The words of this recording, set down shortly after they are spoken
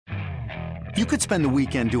You could spend the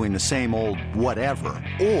weekend doing the same old whatever,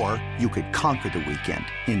 or you could conquer the weekend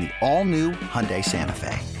in the all-new Hyundai Santa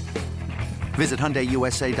Fe. Visit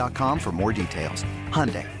HyundaiUSA.com for more details.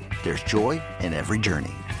 Hyundai, there's joy in every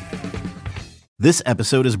journey. This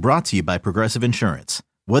episode is brought to you by Progressive Insurance.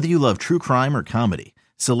 Whether you love true crime or comedy,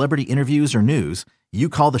 celebrity interviews or news, you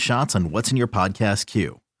call the shots on what's in your podcast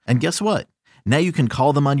queue. And guess what? Now you can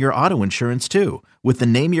call them on your auto insurance too with the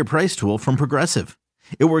Name Your Price tool from Progressive.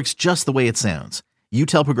 It works just the way it sounds. You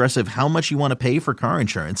tell Progressive how much you want to pay for car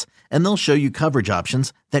insurance, and they'll show you coverage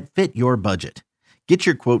options that fit your budget. Get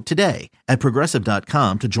your quote today at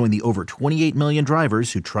Progressive.com to join the over 28 million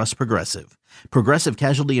drivers who trust Progressive. Progressive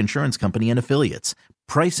Casualty Insurance Company and Affiliates.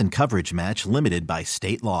 Price and coverage match limited by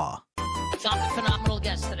state law. It's on the phenomenal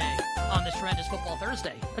guest today on this Tremendous Football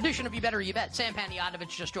Thursday edition of You Better You Bet. Sam Panayotovich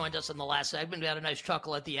just joined us in the last segment. We had a nice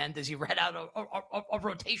chuckle at the end as he read out a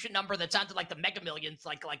rotation number that sounded like the Mega Millions,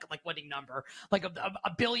 like winning number, like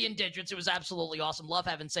a billion digits. It was absolutely awesome. Love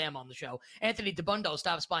having Sam on the show. Anthony DeBundo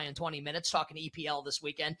stops by in 20 minutes talking EPL this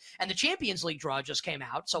weekend. And the Champions League draw just came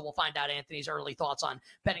out, so we'll find out Anthony's early thoughts on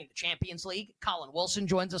betting the Champions League. Colin Wilson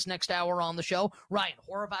joins us next hour on the show. Ryan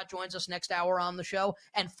Horvath joins us next hour on the show.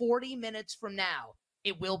 And 40 minutes from now,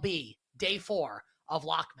 it will be Day 4 of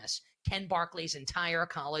Lockmas, Ken Barkley's entire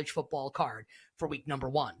college football card for week number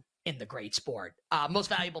 1 in the great sport. Most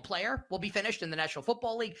valuable player will be finished in the National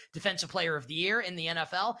Football League, Defensive Player of the Year in the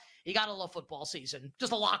NFL. You got to love football season.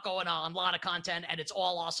 Just a lot going on, a lot of content, and it's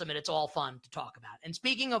all awesome and it's all fun to talk about. And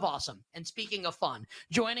speaking of awesome and speaking of fun,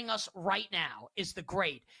 joining us right now is the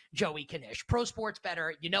great Joey Knish, pro sports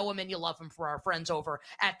bettor. You know him and you love him, for our friends over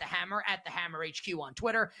at the Hammer HQ on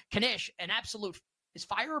Twitter. Knish, an absolute. Is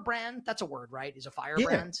firebrand? That's a word, right? Is a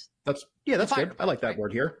firebrand? That's good. I like that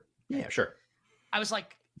word here. Yeah, sure. I was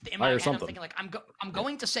like, in my head, I'm thinking like, I'm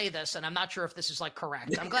going to say this, and I'm not sure if this is like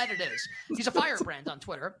correct. I'm glad it is. He's a firebrand on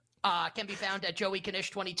Twitter. Can be found at Joey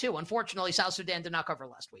Knish 22. Unfortunately, South Sudan did not cover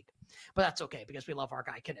last week, but that's okay because we love our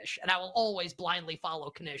guy Knish, and I will always blindly follow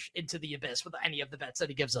Knish into the abyss with any of the bets that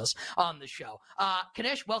he gives us on the show.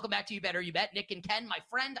 Knish, welcome back to You Better You Bet. Nick and Ken, my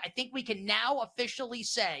friend, I think we can now officially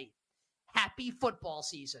say happy football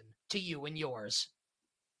season to you and yours.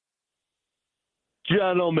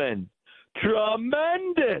 Gentlemen,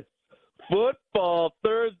 tremendous football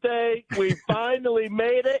Thursday. We finally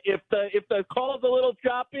made it. If the call's a little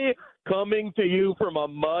choppy, coming to you from a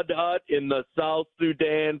mud hut in the South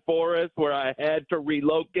Sudan forest where I had to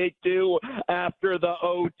relocate to after the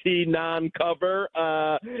OT non-cover.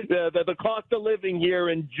 The cost of living here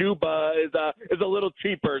in Juba is a little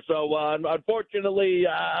cheaper. So unfortunately,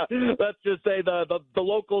 let's just say the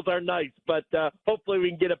locals are nice, but hopefully we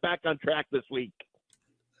can get it back on track this week.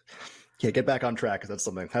 Yeah, get back on track, because that's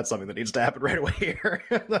something that needs to happen right away here.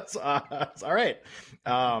 That's all right.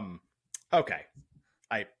 Okay.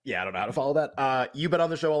 I don't know how to follow that. You've been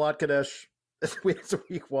on the show a lot, Knish. It's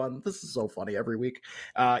week 1. This is so funny every week.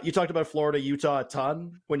 You talked about Florida, Utah a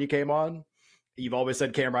ton when you came on. You've always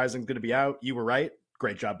said Cam Rising's going to be out. You were right.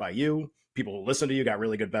 Great job by you. People who listen to you got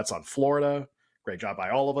really good bets on Florida. Great job by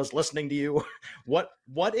all of us listening to you. What,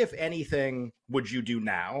 if anything, would you do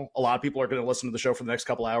now? A lot of people are going to listen to the show for the next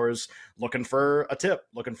couple hours looking for a tip,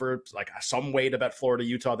 looking for like some way to bet Florida,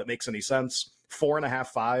 Utah that makes any sense. 4.5,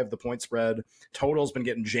 5, the point spread. Total's been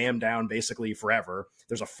getting jammed down basically forever.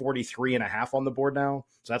 There's a 43.5 on the board now.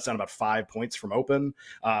 So that's down about 5 points from open.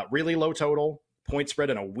 Really low total, point spread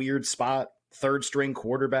in a weird spot. Third string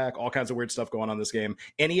quarterback, all kinds of weird stuff going on in this game.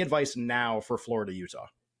 Any advice now for Florida, Utah?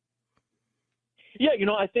 Yeah,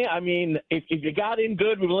 if you got in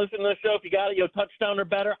good, we've been listening to the show. If you got it, touchdown or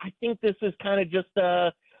better, I think this is kind of just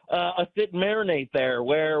a sit and marinate there,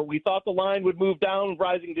 where we thought the line would move down.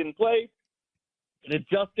 Rising didn't play. It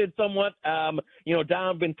adjusted somewhat.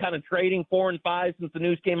 Don been kind of trading 4 and 5 since the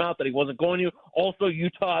news came out that he wasn't going to. Also,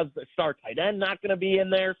 Utah's star tight end not going to be in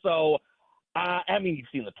there. So, you've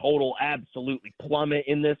seen the total absolutely plummet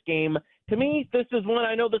in this game. To me, this is one,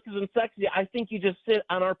 I know this isn't sexy. I think you just sit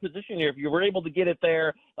on our position here. If you were able to get it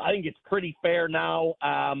there, I think it's pretty fair now.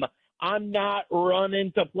 I'm not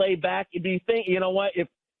running to play back. Do you think, you know what, if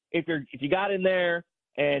you got in there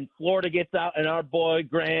and Florida gets out and our boy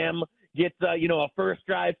Graham gets a first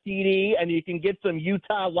drive TD and you can get some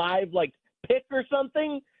Utah live like pick or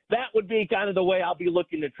something, that would be kind of the way I'll be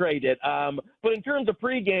looking to trade it. But in terms of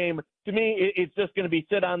pregame, to me, it's just going to be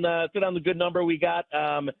sit on the good number we got,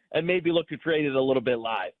 and maybe look to trade it a little bit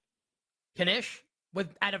live. Knish,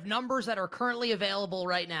 out of numbers that are currently available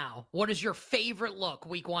right now, what is your favorite look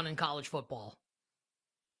week 1 in college football?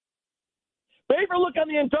 Favorite look on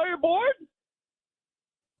the entire board?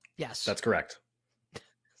 Yes. That's correct.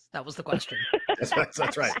 That was the question.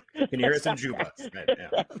 That's right. Can you hear us in Juba? Right,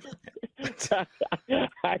 yeah.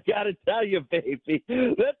 I gotta tell you, baby.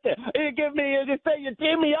 Listen, you say you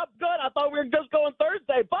team me up good. I thought we were just going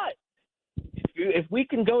Thursday, but if we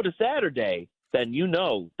can go to Saturday, then you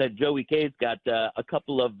know that Joey K's got a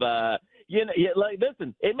couple of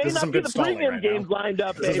listen, it may not be the premium games lined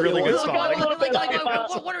up. This is really good stalling.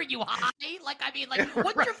 What are you, high?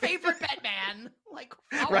 What's your favorite bet, man?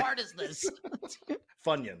 How hard is this?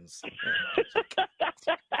 Funyuns.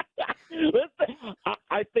 Listen,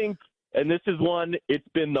 I think, and this is one, it's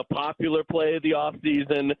been the popular play of the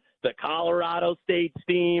offseason. The Colorado State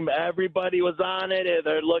team, everybody was on it.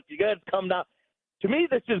 They're looking good. It's come down. To me,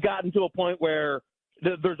 this has gotten to a point where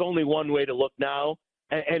there's only one way to look now,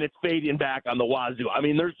 and it's fading back on the Wazoo. I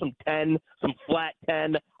mean, there's some flat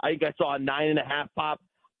 10. I think I saw a 9.5 pop.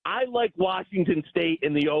 I like Washington State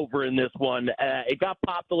in the over in this one. It got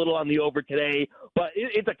popped a little on the over today, but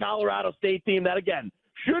it's a Colorado State team that, again,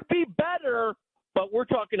 should be better, but we're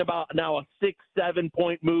talking about now a 6-7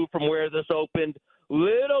 point move from where this opened.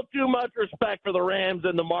 Little too much respect for the Rams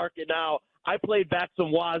in the market now. I played back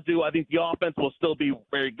some Wazoo. I think the offense will still be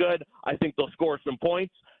very good. I think they'll score some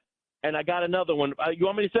points. And I got another one. You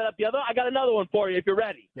want me to set up the other? I got another one for you if you're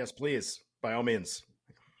ready. Yes, please. By all means.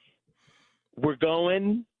 We're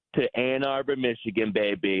going to Ann Arbor, Michigan,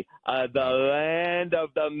 baby. The land of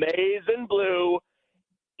the maize and blue.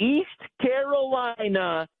 East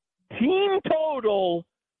Carolina, team total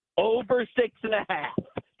over 6.5.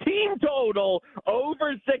 Team total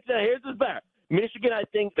over 6.5. Here's the bet. Michigan, I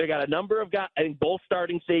think they got a number of guys. I think both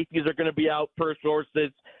starting safeties are going to be out per sources.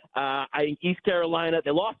 I think East Carolina,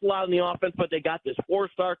 they lost a lot in the offense, but they got this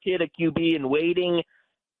 4-star kid at QB in waiting.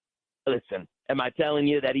 Listen, am I telling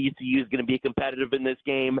you that ECU is going to be competitive in this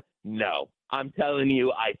game? No. I'm telling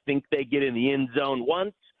you, I think they get in the end zone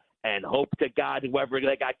once and hope to God whoever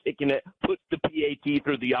they got kicking it puts the PAT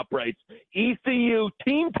through the uprights. ECU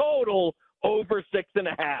team total over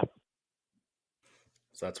 6.5.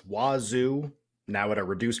 So that's Wazoo now at a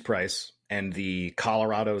reduced price, and the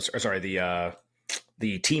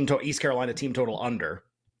East Carolina team total under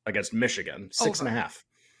against Michigan 6.5.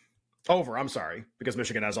 Over, I'm sorry, because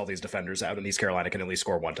Michigan has all these defenders out, and East Carolina can at least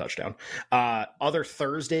score one touchdown. Other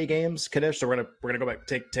Thursday games, Knish. So we're gonna go back.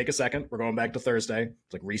 Take a second. We're going back to Thursday.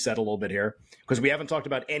 Like reset a little bit here because we haven't talked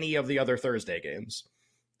about any of the other Thursday games.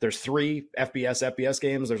 There's 3 FBS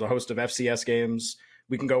games. There's a host of FCS games.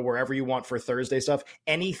 We can go wherever you want for Thursday stuff.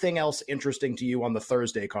 Anything else interesting to you on the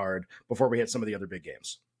Thursday card before we hit some of the other big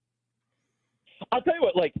games? I'll tell you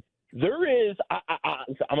what, there is,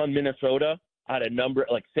 I'm on Minnesota at a number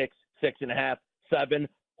 6.5, 7.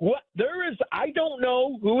 I don't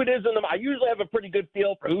know who it is I usually have a pretty good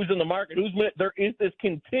feel for who's in the market, there is this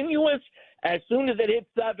continuous, as soon as it hits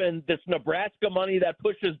 7, this Nebraska money that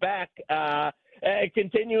pushes back,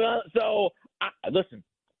 continue on. So, listen,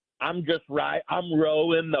 I'm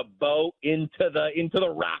rowing the boat into the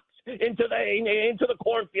rocks, into the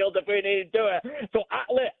cornfield if we need to do it. So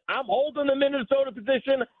I'm holding the Minnesota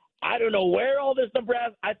position. I don't know where all this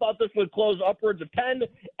Nebraska. I thought this would close upwards of 10.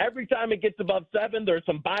 Every time it gets above 7, there's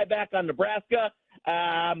some buyback on Nebraska.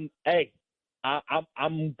 Hey,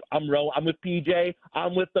 I'm rolling. I'm with PJ.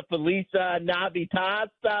 I'm with the Felisa Navitas,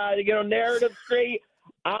 narrative street.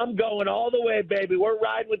 I'm going all the way, baby. We're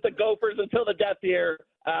riding with the Gophers until the death here.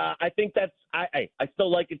 I think I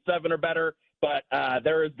still like it 7 or better, but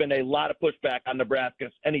there has been a lot of pushback on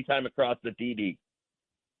Nebraska anytime across the TD.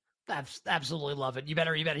 Absolutely love it. You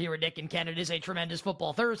better hear it, Nick and Ken. It is a tremendous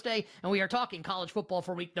football Thursday, and we are talking college football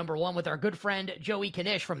for week number 1 with our good friend Joey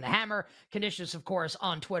Knish from the Hammer. Knish is, of course,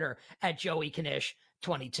 on Twitter at Joey Knish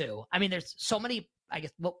 22. I mean, there's so many. I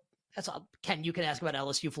guess. Well, that's all. Ken, you can ask about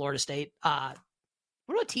LSU, Florida State. What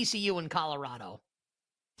about TCU in Colorado?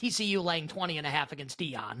 TCU laying 20.5 against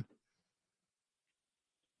Dion.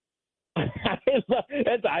 I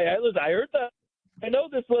heard that. I know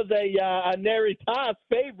this was a nary toss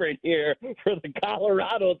favorite here for the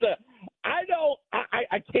Colorado.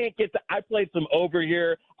 I can't get I played some over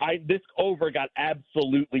here. This over got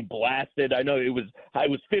absolutely blasted. I know it was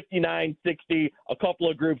 59-60. A couple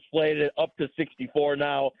of groups played it up to 64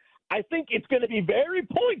 now. I think it's going to be very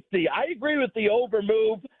pointy. I agree with the over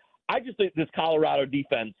move. I just think this Colorado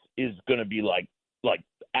defense is going to be like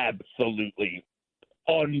absolutely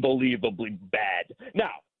unbelievably bad.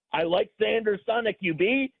 Now, I like Sanders' son at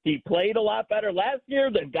QB. He played a lot better last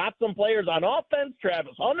year. They've got some players on offense.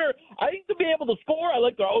 Travis Hunter, I think to be able to score. I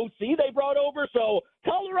like the OC they brought over. So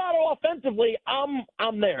Colorado offensively, I'm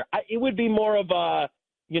there. It would be more of a,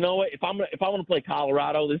 if I want to play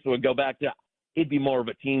Colorado, this would go back to it'd be more of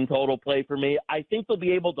a team total play for me. I think they'll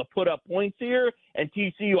be able to put up points here, and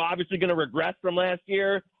TCU obviously going to regress from last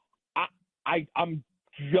year. I'm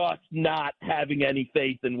just not having any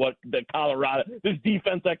faith in what this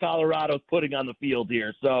defense that Colorado's putting on the field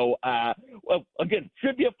here. So, well, again,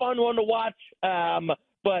 should be a fun one to watch,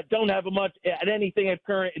 but don't have much at anything at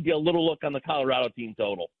current. It'd be a little look on the Colorado team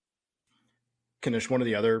total. Knish, one of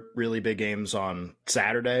the other really big games on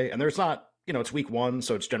Saturday, and there's not, it's week one,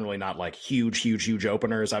 so it's generally not like huge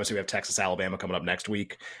openers. Obviously, we have Texas, Alabama coming up next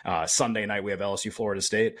week. Sunday night, we have LSU, Florida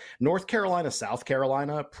State. North Carolina, South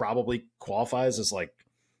Carolina probably qualifies as like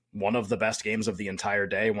one of the best games of the entire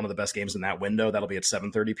day, one of the best games in that window. That'll be at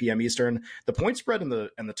 7:30 p.m. Eastern. The point spread and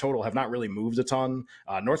the total have not really moved a ton.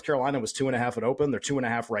 North Carolina was 2.5 at open. They're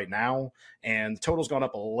 2.5 right now. And the total's gone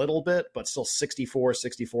up a little bit, but still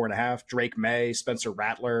 64.5. Drake May, Spencer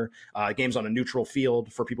Rattler, games on a neutral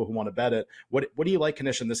field for people who want to bet it. What do you like,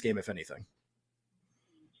 Knish, in this game, if anything?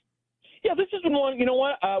 Yeah, this is one, you know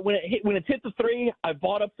what? When it's hit the 3, I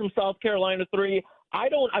bought up some South Carolina 3. I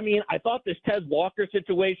thought this Tez Walker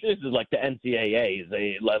situation, this is like the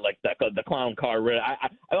NCAA, like the clown car. I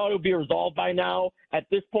thought it would be resolved by now. At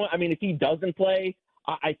this point, if he doesn't play,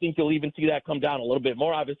 I think you'll even see that come down a little bit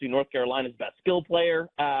more. Obviously, North Carolina's best skill player.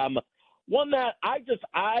 One that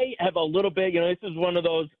I have a little bit, this is one of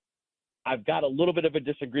those, I've got a little bit of a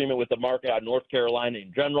disagreement with the market on North Carolina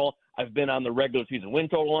in general. I've been on the regular season win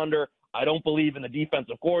total under. I don't believe in the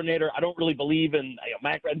defensive coordinator. I don't really believe in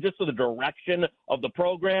just for the direction of the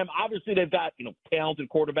program. Obviously, they've got talented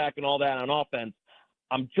quarterback and all that on offense.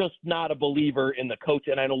 I'm just not a believer in the coach,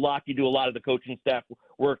 and I know Locke, you do a lot of the coaching staff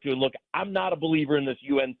work too. Look, I'm not a believer in this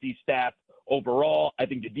UNC staff overall. I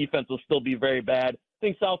think the defense will still be very bad. I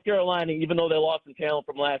think South Carolina, even though they lost some talent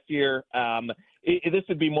from last year, this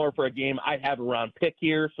would be more for a game I'd have around pick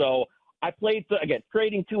here. So I played, again,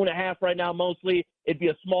 trading 2.5 right now mostly. It'd be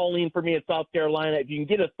a small lean for me at South Carolina. If you can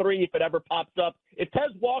get a 3, if it ever pops up. If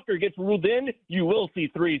Tez Walker gets ruled in, you will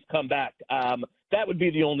see 3s come back. That would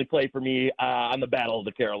be the only play for me on the Battle of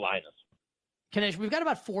the Carolinas. Knish, we've got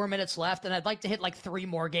about 4 minutes left, and I'd like to hit like 3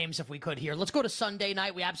 more games if we could here. Let's go to Sunday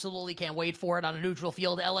night. We absolutely can't wait for it on a neutral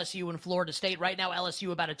field. LSU and Florida State. Right now,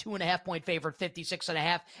 LSU about a 2.5-point favorite,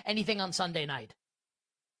 56.5. Anything on Sunday night?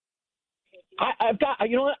 I've got, I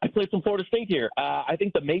played some Florida State here. I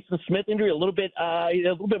think the Mason Smith injury a little bit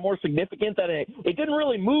more significant than it didn't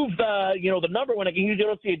really move the number when you usually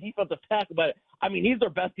don't see a defensive tackle, but he's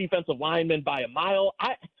their best defensive lineman by a mile.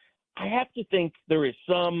 I have to think there is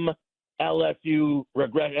some LSU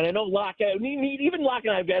regression, and I know Locke and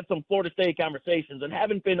I have had some Florida State conversations and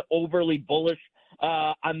haven't been overly bullish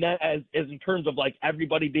on that as in terms of like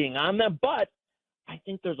everybody being on them, but I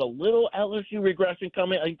think there's a little LSU regression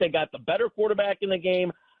coming. I think they got the better quarterback in the game.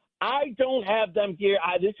 I don't have them here.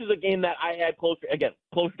 This is a game that I had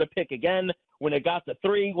closer to pick again. When it got to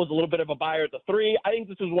 3, was a little bit of a buyer at the 3. I think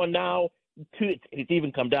this is one now. It's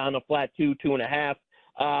even come down a flat 2.5.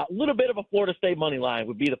 A little bit of a Florida State money line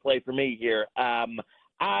would be the play for me here.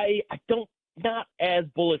 I don't not as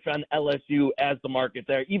bullish on LSU as the market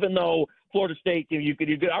there, even though Florida State, you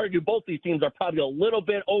could argue both these teams are probably a little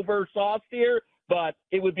bit over soft here. But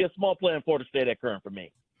it would be a small play in Florida State at current for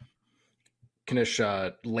me. Knish,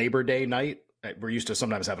 Labor Day night, we're used to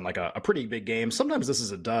sometimes having like a pretty big game. Sometimes this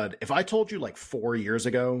is a dud. If I told you like 4 years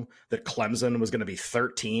ago that Clemson was going to be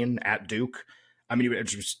 13 at Duke,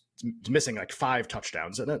 it's just missing like 5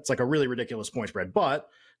 touchdowns. And it's like a really ridiculous point spread. But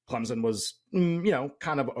Clemson was,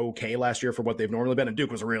 kind of okay last year for what they've normally been, and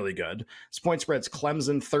Duke was really good. This point spread's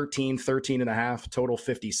Clemson 13.5, total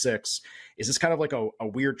 56. Is this kind of like a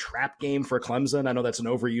weird trap game for Clemson? I know that's an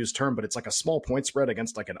overused term, but it's like a small point spread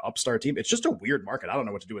against like an upstart team. It's just a weird market. I don't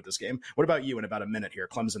know what to do with this game. What about you in about a minute here,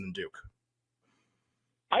 Clemson and Duke?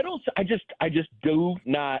 I just do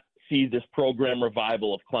not see this program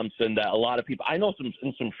revival of Clemson that a lot of people, I know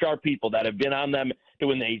some sharp people that have been on them to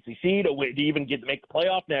win the ACC, to even make the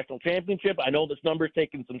playoff national championship. I know this number's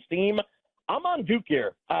taking some steam. I'm on Duke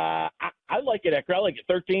here. I like it, Ecker. I like it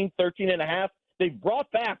 13.5. They brought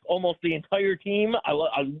back almost the entire team. I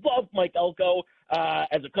love Mike Elko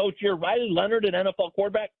as a coach here. Riley Leonard, an NFL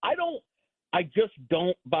quarterback. I just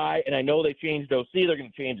don't buy, and I know they changed OC. They're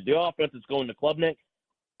going to change the offense. It's going to Klubnik.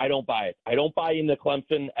 I don't buy it. I don't buy into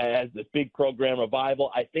Clemson as this big program revival.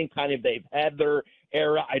 I think kind of they've had their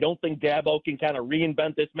era. I don't think Dabo can kind of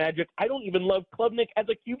reinvent this magic. I don't even love Klubnik as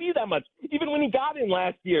a QB that much. Even when he got in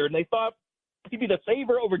last year and they thought he'd be the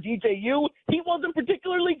saver over DJU, he wasn't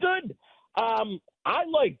particularly good. I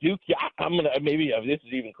like Duke. I'm going to maybe this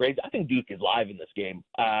is even crazy. I think Duke is live in this game.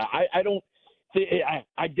 I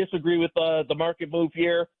disagree with the market move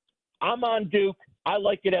here. I'm on Duke. I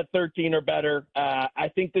like it at 13 or better. I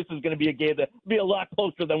think this is going to be a game that will be a lot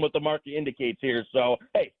closer than what the market indicates here. So,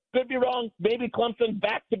 hey, could be wrong. Maybe Clemson's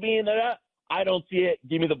back to being that. I don't see it.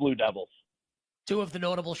 Give me the Blue Devils. Two of the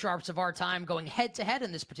notable sharps of our time going head-to-head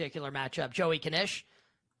in this particular matchup, Joey Knish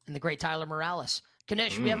and the great Tyler Morales.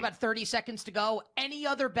 Knish, we have about 30 seconds to go. Any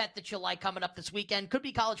other bet that you like coming up this weekend? Could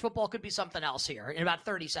be college football, could be something else here in about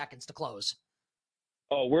 30 seconds to close.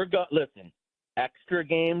 Oh, listen, extra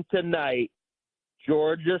game tonight,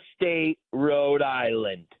 Georgia State, Rhode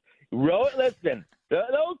Island. Listen,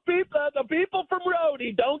 those people, the people from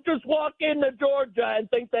Rhody, don't just walk into Georgia and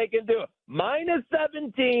think they can do it.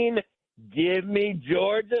 -17, give me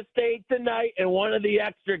Georgia State tonight in one of the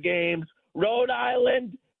extra games. Rhode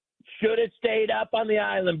Island should have stayed up on the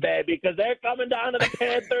island, baby, because they're coming down to the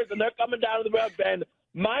Panthers and they're coming down to the Red Bend.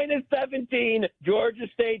 -17, Georgia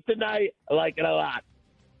State tonight. I like it a lot.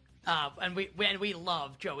 And we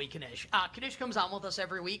love Joey Knish. Knish comes on with us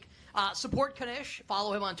every week. Support Knish.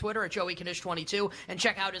 Follow him on Twitter at JoeyKnish22 and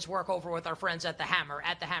check out his work over with our friends at the Hammer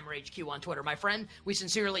HQ on Twitter. My friend, we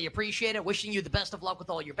sincerely appreciate it. Wishing you the best of luck with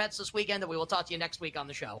all your bets this weekend, and we will talk to you next week on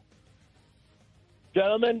the show.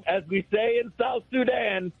 Gentlemen, as we say in South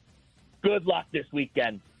Sudan, good luck this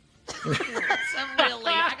weekend.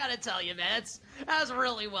 I gotta tell you, man, that's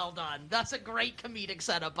really well done. That's a great comedic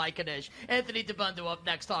setup by Knish. Anthony DeBundo up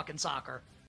next, talking soccer.